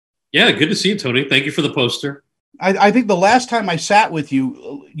Yeah, good to see you, Tony. Thank you for the poster. I think the last time I sat with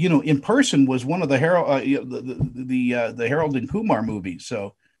you, in person was one of the the Harold and Kumar movies.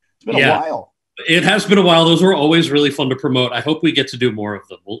 So it's been a while. It has been a while. Those were always really fun to promote. I hope we get to do more of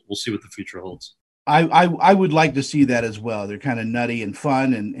them. We'll see what the future holds. I would like to see that as well. They're kind of nutty and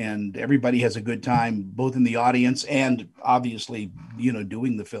fun, and everybody has a good time, both in the audience and obviously,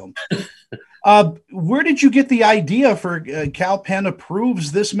 doing the film. Where did you get the idea for Kal Penn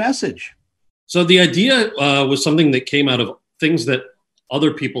Approves This Message? So the idea was something that came out of things that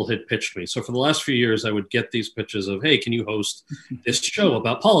other people had pitched me. So for the last few years, I would get these pitches of, hey, can you host this show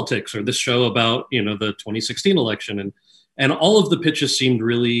about politics or this show about, the 2016 election? And all of the pitches seemed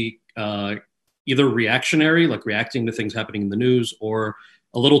really either reactionary, like reacting to things happening in the news, or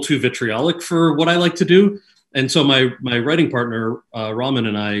a little too vitriolic for what I like to do. And so my writing partner, Raman,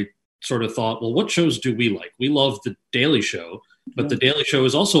 and I sort of thought, well, what shows do we like? We love The Daily Show, but The Daily Show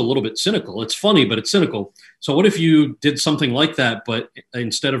is also a little bit cynical. It's funny, but it's cynical. So what if you did something like that, but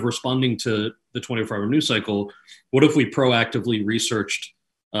instead of responding to the 24-hour news cycle, what if we proactively researched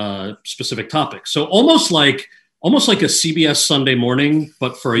specific topics? So almost like a CBS Sunday Morning,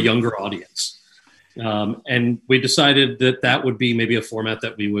 but for a younger audience. And we decided that would be maybe a format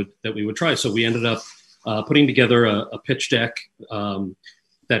that we would try. So we ended up putting together a pitch deck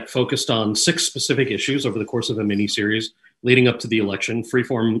that focused on 6 specific issues over the course of a mini series leading up to the election.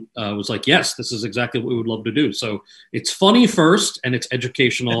 Freeform was like, yes, this is exactly what we would love to do. So it's funny first, and it's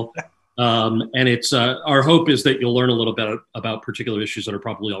educational. And it's our hope is that you'll learn a little bit about particular issues that are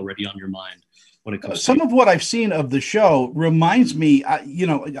probably already on your mind when it comes. Some of what I've seen of the show reminds me,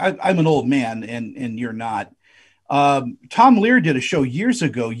 I'm an old man, and you're not. Tom Lear did a show years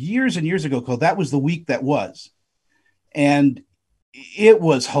and years ago called That Was the Week That Was. And it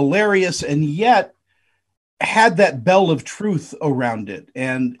was hilarious, and yet had that bell of truth around it.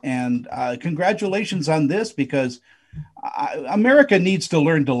 And congratulations on this, because America needs to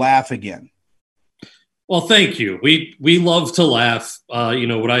learn to laugh again. Well, thank you. We love to laugh.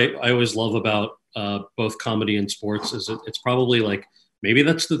 What I always love about both comedy and sports is it's probably like, maybe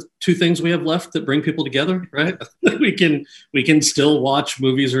that's the 2 things we have left that bring people together, right? we can still watch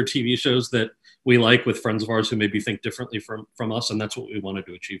movies or TV shows that we like with friends of ours who maybe think differently from us, and that's what we wanted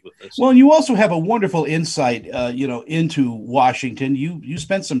to achieve with this. Well, you also have a wonderful insight, into Washington. You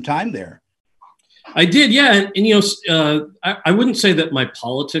spent some time there. I did, yeah, and I wouldn't say that my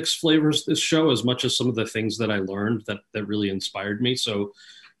politics flavors this show as much as some of the things that I learned that really inspired me. So,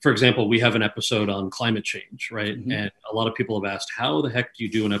 for example, we have an episode on climate change, right? Mm-hmm. And a lot of people have asked, how the heck do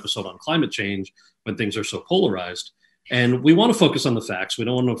you do an episode on climate change when things are so polarized? And we want to focus on the facts. We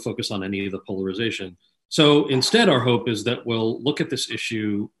don't want to focus on any of the polarization. So instead, our hope is that we'll look at this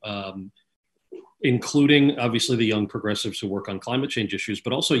issue, including obviously the young progressives who work on climate change issues,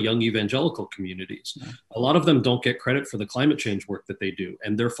 but also young evangelical communities. Yeah. A lot of them don't get credit for the climate change work that they do.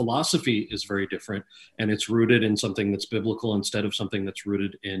 And their philosophy is very different. And it's rooted in something that's biblical instead of something that's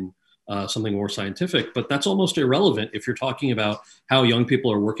rooted in something more scientific. But that's almost irrelevant if you're talking about how young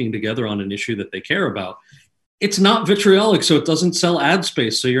people are working together on an issue that they care about. It's not vitriolic, so it doesn't sell ad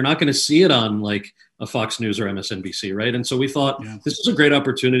space. So you're not going to see it on like a Fox News or MSNBC, right? And so we thought this is a great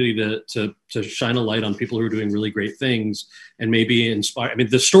opportunity to shine a light on people who are doing really great things and maybe inspire. I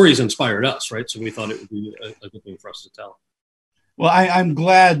mean, the stories inspired us, right? So we thought it would be a good thing for us to tell. Well, I'm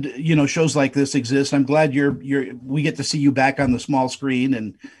glad shows like this exist. I'm glad we get to see you back on the small screen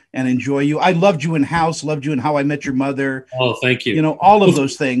and enjoy you. I loved you in House, loved you in How I Met Your Mother. Oh, thank you. All of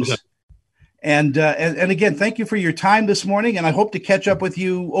those things. Okay. And again, thank you for your time this morning, and I hope to catch up with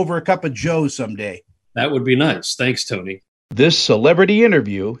you over a cup of joe someday. That would be nice. Thanks, Tony. This celebrity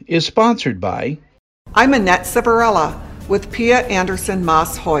interview is sponsored by... I'm Annette Civarella with Pia Anderson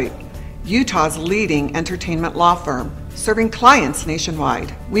Moss Hoyt, Utah's leading entertainment law firm, serving clients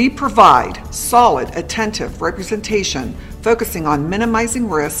nationwide. We provide solid, attentive representation focusing on minimizing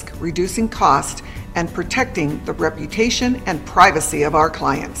risk, reducing cost, and protecting the reputation and privacy of our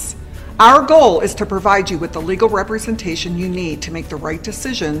clients. Our goal is to provide you with the legal representation you need to make the right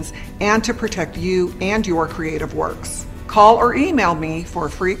decisions and to protect you and your creative works. Call or email me for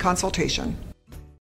a free consultation.